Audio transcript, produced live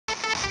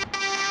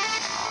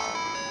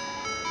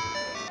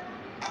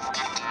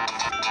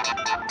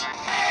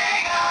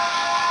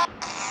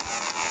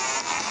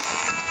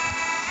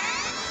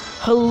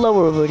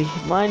Hello everybody,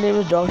 my name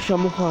is Dr.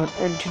 Shamukan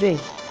and today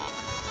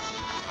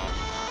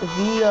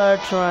we are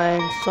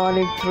trying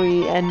Sonic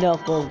 3 and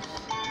Knuckles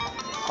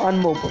on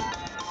mobile.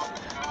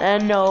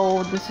 And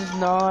no, this is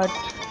not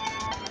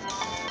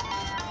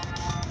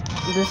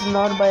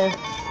by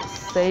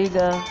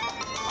Sega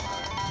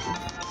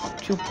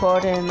to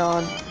put in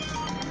on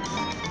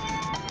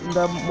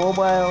the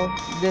mobile.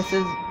 This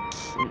is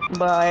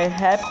by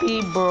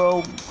Happy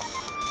Bro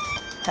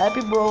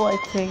I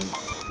think,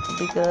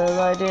 because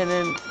I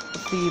didn't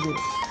see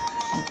this.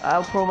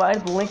 I'll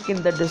provide the link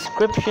in the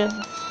description.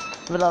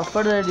 Without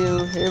further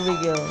ado, here we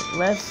go.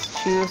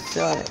 Let's choose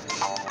Sonic.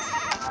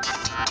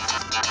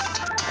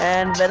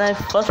 And when I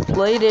first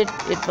played it,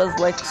 it was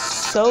like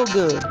so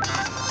good.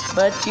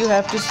 But you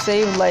have to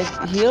save like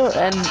here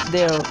and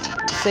there.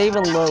 Save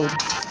and load.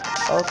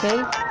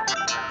 Okay?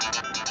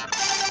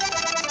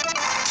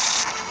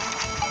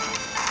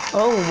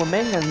 Oh,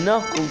 Omega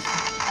Knuckles.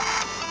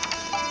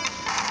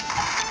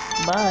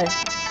 Bye.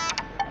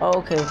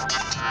 Okay.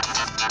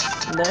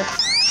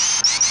 Let's.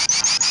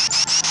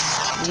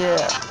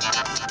 Yeah.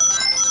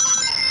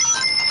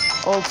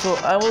 Also,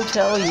 I will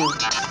tell you,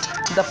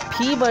 the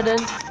P button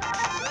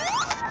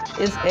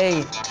is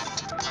A,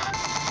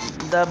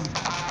 the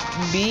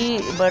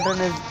B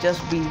button is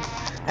just B,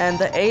 and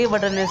the A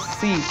button is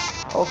C.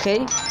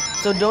 Okay?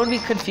 So don't be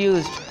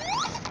confused.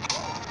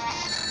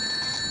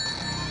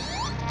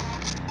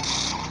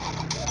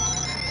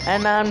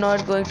 And I'm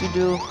not going to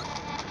do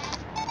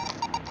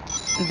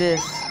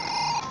this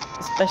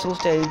special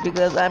stage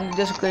because I'm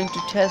just going to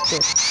test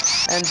it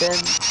and then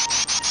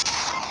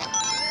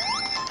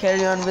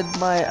carry on with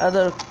my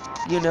other,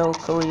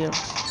 career.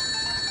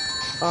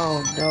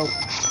 Oh no.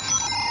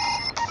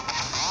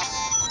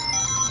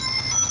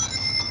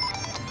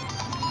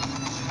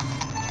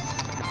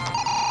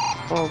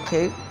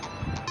 Okay.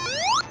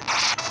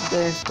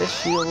 The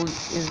shield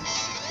is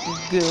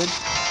good.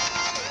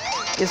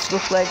 It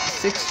looks like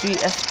 60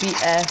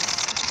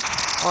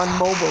 FPS on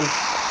mobile.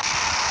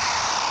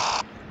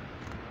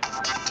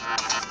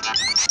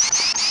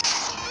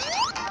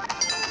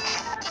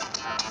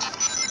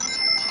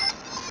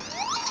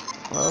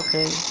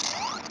 Okay.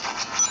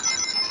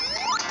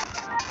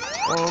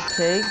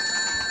 Okay.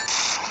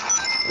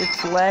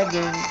 It's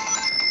lagging.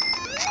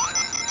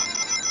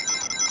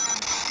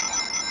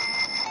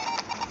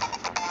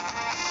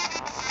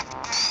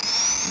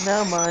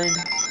 Never mind.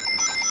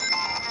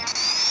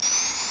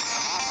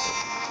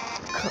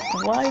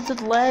 Why is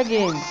it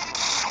lagging?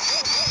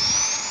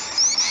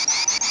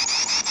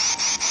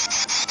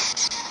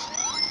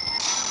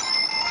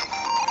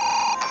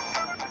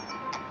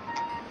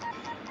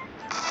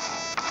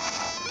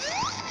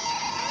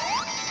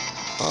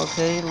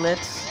 Okay,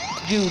 let's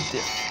do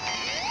this.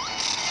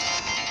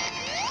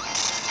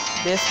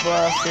 This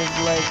boss is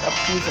like a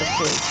piece of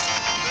cake.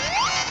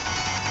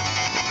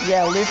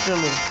 Yeah,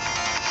 literally.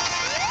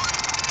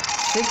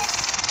 6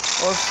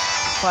 or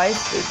 5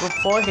 or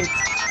 4 hits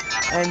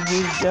and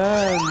he's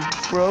done,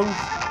 bro.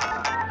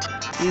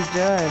 He's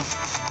done.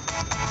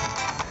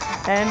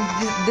 And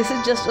this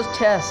is just a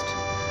test.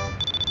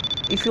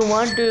 If you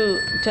want to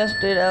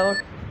test it out,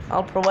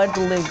 I'll provide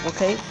the link,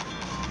 okay?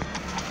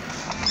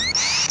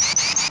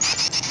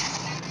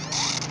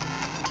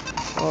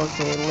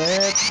 Okay,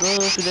 let's go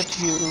to the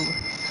tube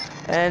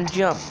and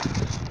jump.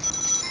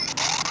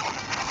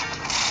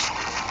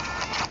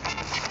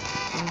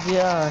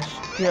 Gosh,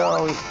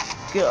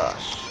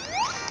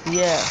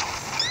 yes.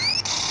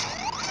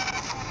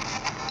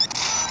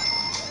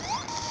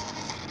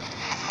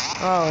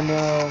 Oh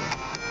no.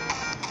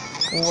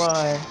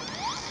 Why?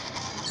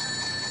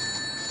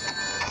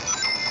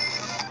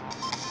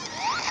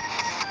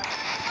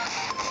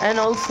 And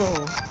also,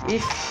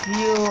 if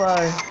you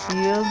are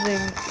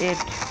using it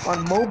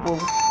on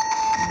mobile,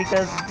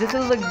 because this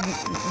is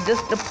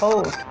just a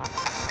port,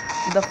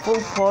 the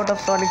full port of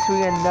Sonic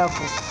 3 and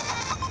Knuckles,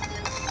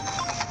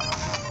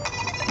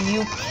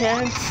 you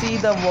can't see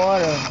the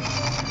water.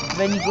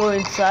 When you go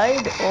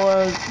inside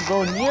or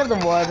go near the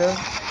water,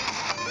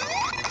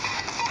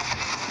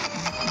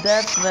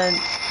 that's when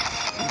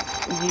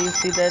you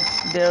see that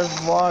there's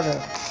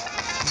water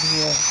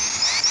here.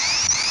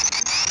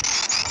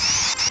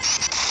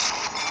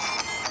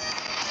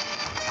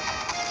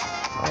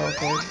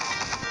 Okay.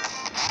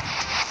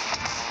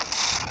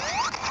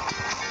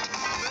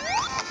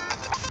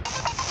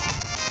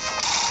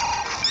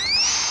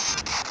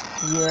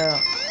 Yeah.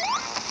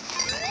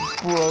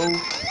 Bro,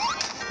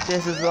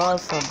 this is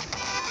awesome.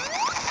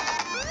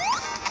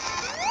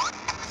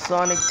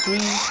 Sonic 3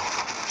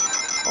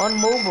 on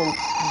mobile.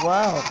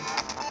 Wow.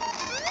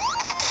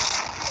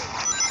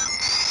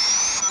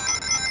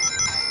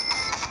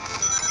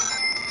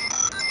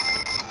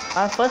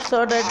 I first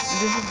thought that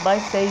this is by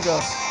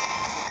Sega,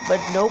 but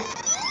nope.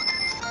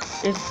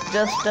 It's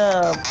just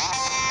a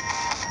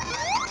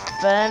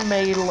fan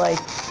made,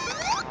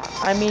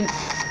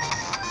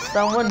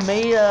 someone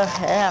made a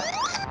hack.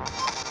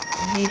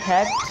 He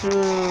hacked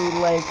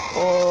through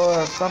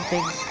or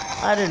something.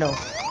 I don't know.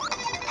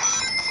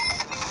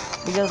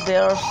 Because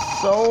there are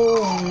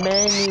so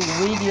many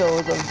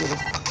videos of this.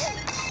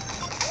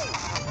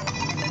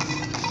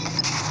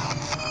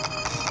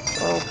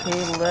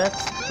 Okay,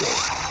 let's go.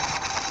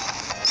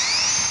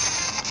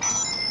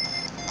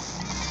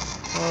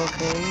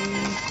 Okay.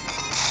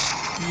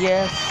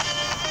 Yes.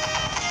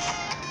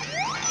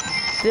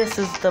 This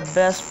is the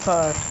best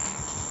part.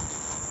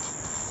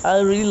 I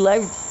really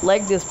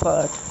like this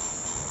part.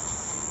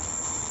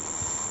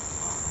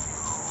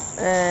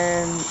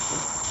 And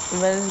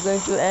when it's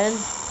going to end,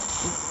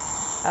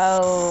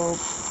 I'll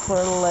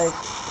put like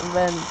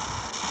when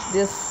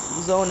this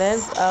zone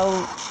ends,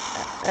 I'll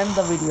end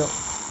the video.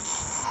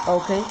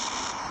 Okay.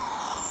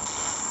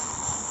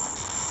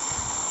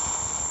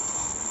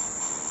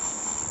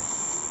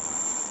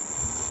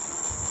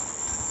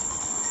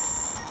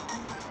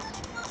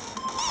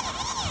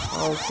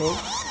 Okay.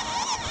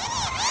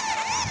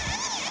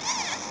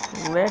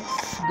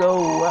 Let's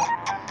go.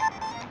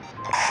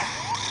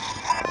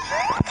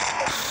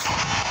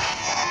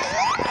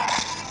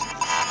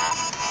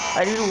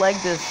 I really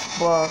like this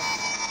boss.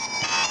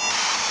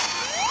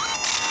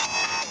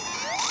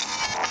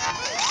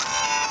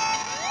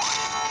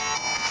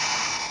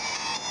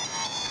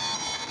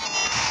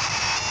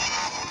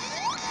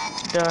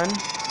 Done.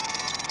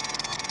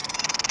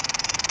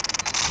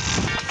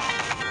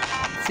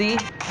 See,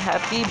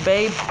 Happy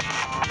Babe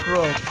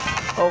Pro.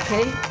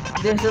 Okay,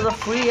 this is a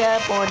free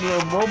app on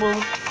your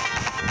mobile.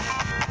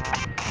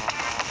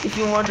 If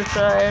you want to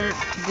try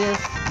this,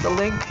 the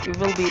link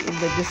will be in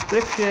the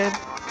description.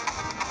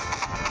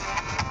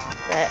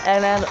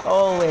 And as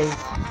always,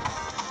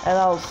 and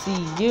I'll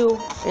see you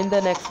in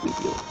the next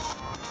video.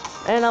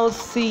 And I'll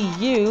see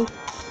you.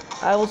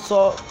 I will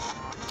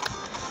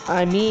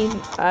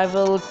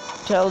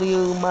tell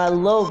you my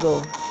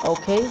logo,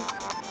 okay?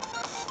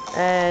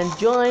 And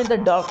join the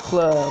Dark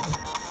Club.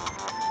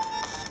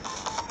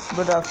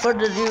 Without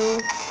further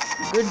ado,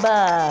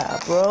 goodbye,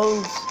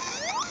 bros.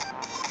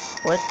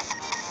 What?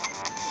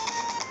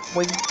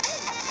 Wait.